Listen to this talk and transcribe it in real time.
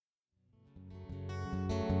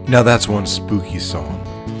Now that's one spooky song.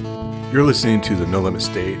 You're listening to the No Limit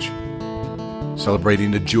Stage,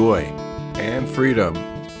 celebrating the joy and freedom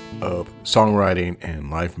of songwriting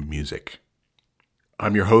and live music.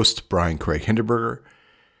 I'm your host, Brian Craig Hinderberger,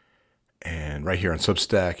 and right here on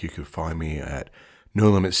Substack, you can find me at No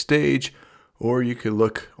Limit Stage, or you can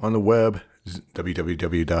look on the web,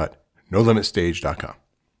 www.nolimitStage.com.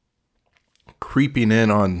 Creeping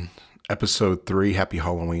in on episode 3, happy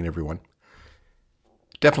Halloween, everyone.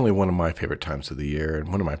 Definitely one of my favorite times of the year and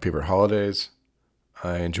one of my favorite holidays.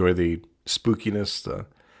 I enjoy the spookiness, the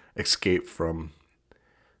escape from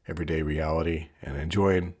everyday reality, and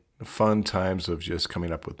enjoying the fun times of just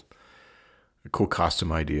coming up with cool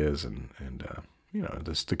costume ideas and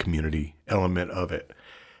just the community element of it.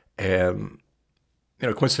 And,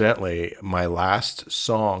 coincidentally, my last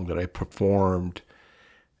song that I performed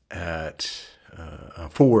at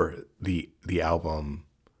for the album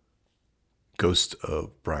Ghost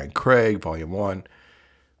of Brian Craig, Volume 1,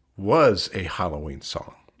 was a Halloween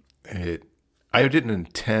song. I didn't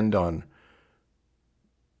intend on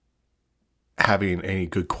having any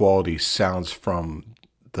good quality sounds from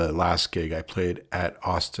the last gig I played at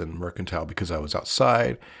Austin Mercantile because I was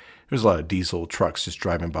outside. There was a lot of diesel trucks just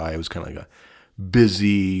driving by. It was kind of like a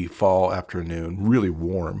busy fall afternoon, really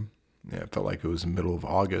warm. Yeah, it felt like it was the middle of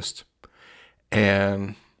August.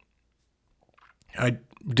 And I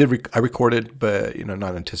recorded, but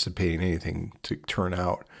not anticipating anything to turn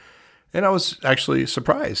out. And I was actually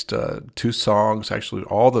surprised. 2 songs, actually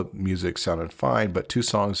all the music sounded fine, but 2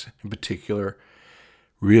 songs in particular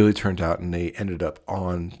really turned out, and they ended up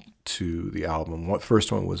on to the album.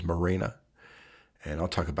 First one was Morena, and I'll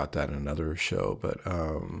talk about that in another show. But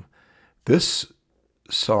this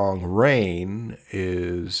song, Rain,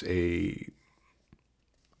 is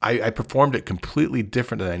I performed it completely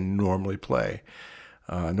different than I normally play.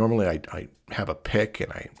 Normally I have a pick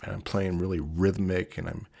and I'm playing really rhythmic and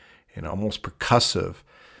I'm almost percussive.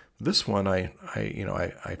 This one I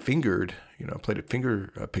fingered, played it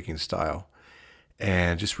finger picking style,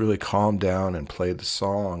 and just really calmed down and played the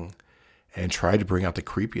song and tried to bring out the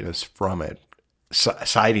creepiness from it,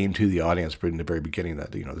 citing to the audience in the very beginning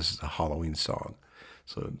that this is a Halloween song,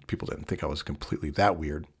 so people didn't think I was completely that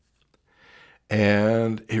weird.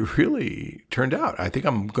 And it really turned out. I think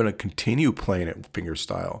I'm going to continue playing it finger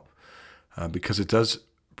style because it does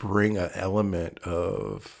bring an element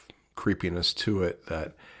of creepiness to it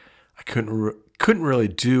that I couldn't really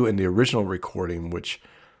do in the original recording, which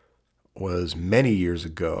was many years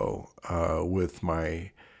ago with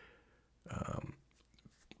my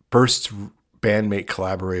first bandmate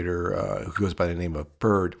collaborator who goes by the name of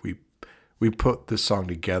Bird. We put this song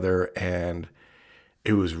together, and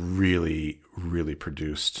it was really, really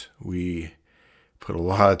produced. We put a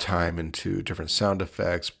lot of time into different sound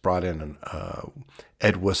effects, brought in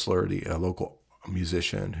Ed Whistler, the local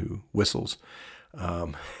musician who whistles.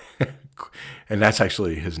 And that's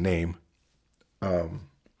actually his name. But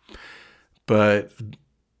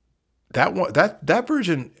that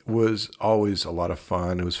version was always a lot of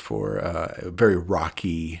fun. It was for very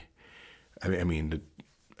rocky, the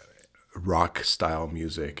rock style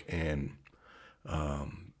music, and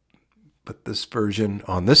but this version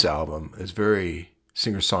on this album is very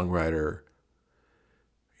singer-songwriter,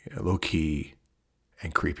 low-key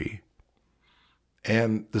and creepy.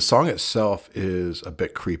 And the song itself is a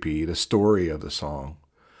bit creepy, the story of the song.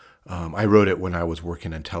 I wrote it when I was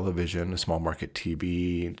working in television, a small market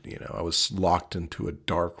TV. I was locked into a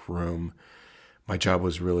dark room. My job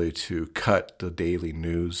was really to cut the daily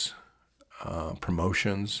news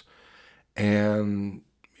promotions and,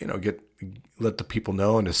 let the people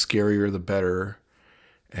know, and the scarier the better.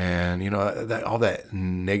 And that all that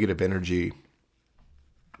negative energy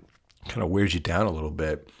kind of wears you down a little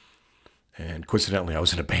bit. And coincidentally, I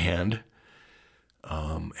was in a band,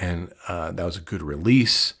 and that was a good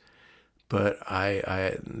release. But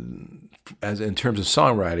I as in terms of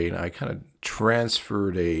songwriting, I kind of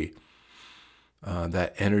transferred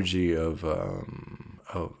that energy of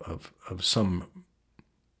some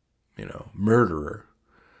murderer.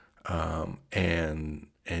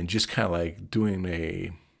 And just kind of like doing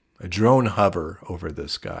a drone hover over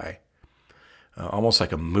this guy, almost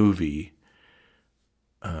like a movie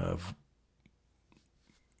of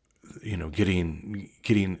getting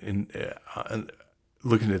in,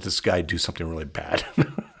 looking at this guy do something really bad,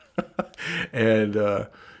 and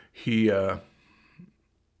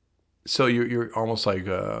so you're almost like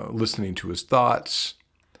listening to his thoughts.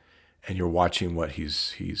 And you're watching what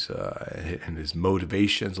he's and his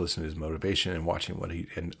motivations, listening to his motivation, and watching what he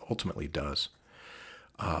ultimately does.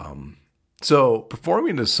 So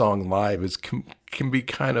performing this song live can be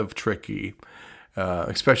kind of tricky.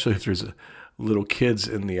 especially if there's little kids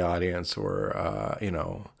in the audience, or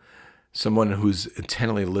someone who's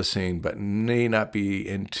intently listening but may not be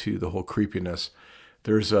into the whole creepiness.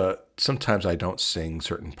 Sometimes I don't sing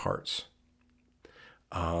certain parts.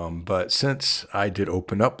 But since I did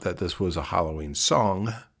open up that this was a Halloween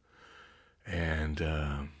song, and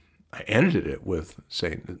I ended it with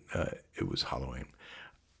saying it was Halloween,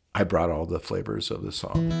 I brought all the flavors of the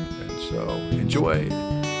song. And so enjoy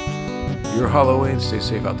your Halloween. Stay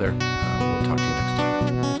safe out there. We'll talk to you next time.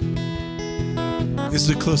 This is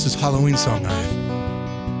the closest Halloween song I have.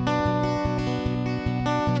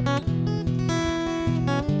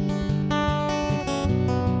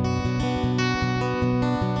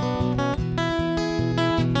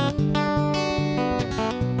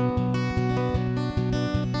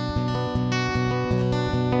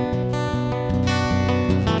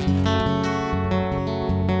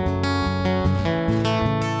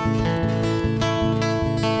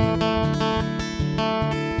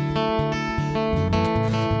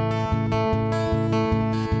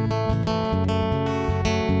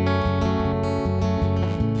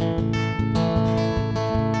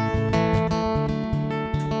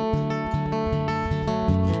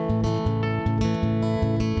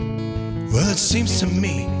 Well, it seems to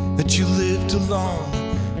me that you lived a long,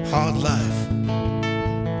 hard life.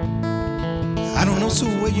 I don't know so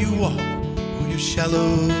where you walk or your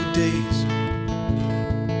shallow days.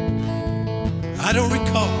 I don't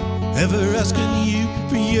recall ever asking you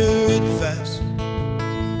for your advice,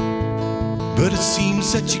 but it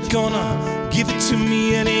seems that you're gonna give it to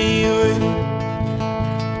me anyway.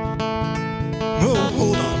 Oh,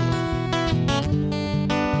 hold on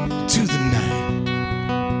to the night.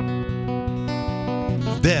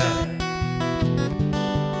 There,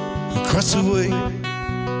 across the way,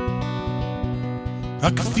 I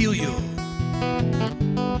can feel your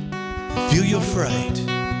fright,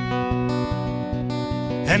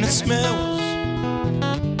 and it smells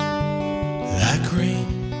like rain.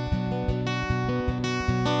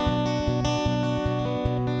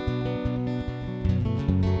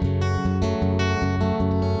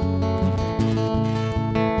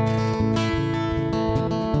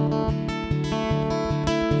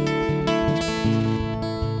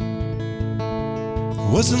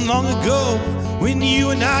 Wasn't long ago when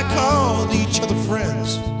you and I called each other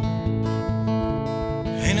friends,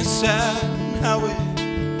 and it's sad how it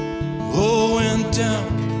all went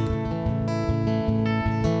down.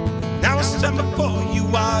 Now it's time before you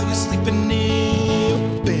while you're sleeping in your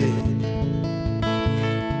bed,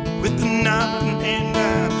 with the knife in hand,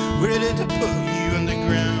 I'm ready to put you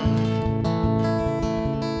underground.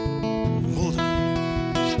 Hold on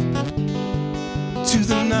to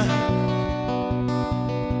the night.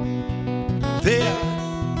 There,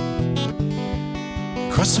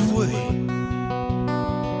 across the way,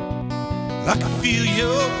 I can feel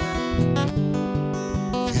your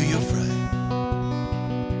fright,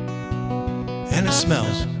 and it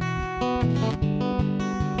smells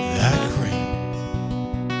like rain.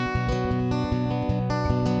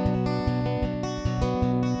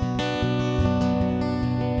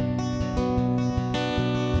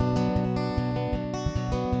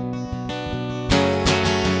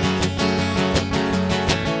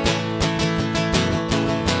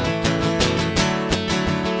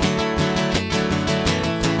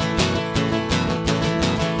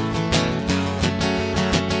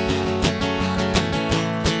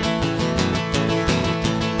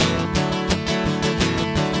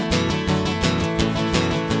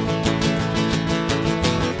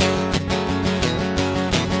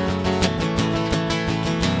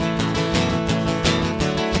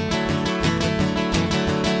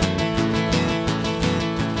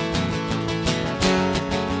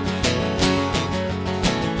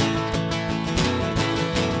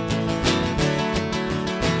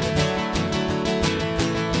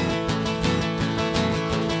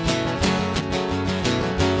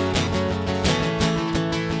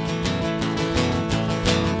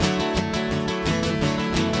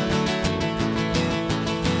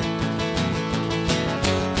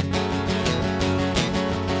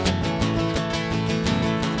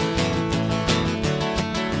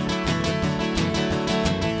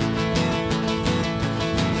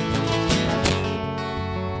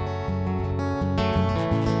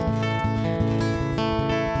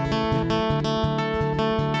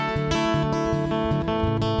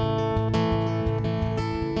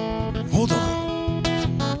 Hold on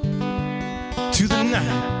to the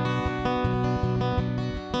night.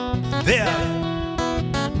 There,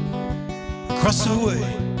 across the way,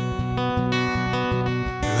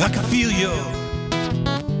 I can feel your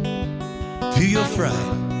fright,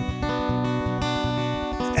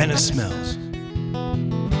 and it smells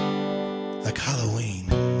like Halloween.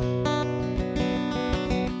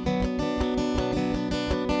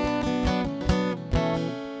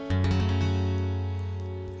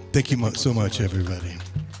 Thank you so much, everybody.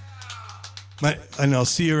 And I'll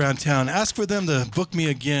see you around town. Ask for them to book me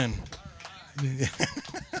again.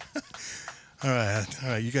 All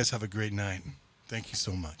right. You guys have a great night. Thank you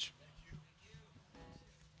so much.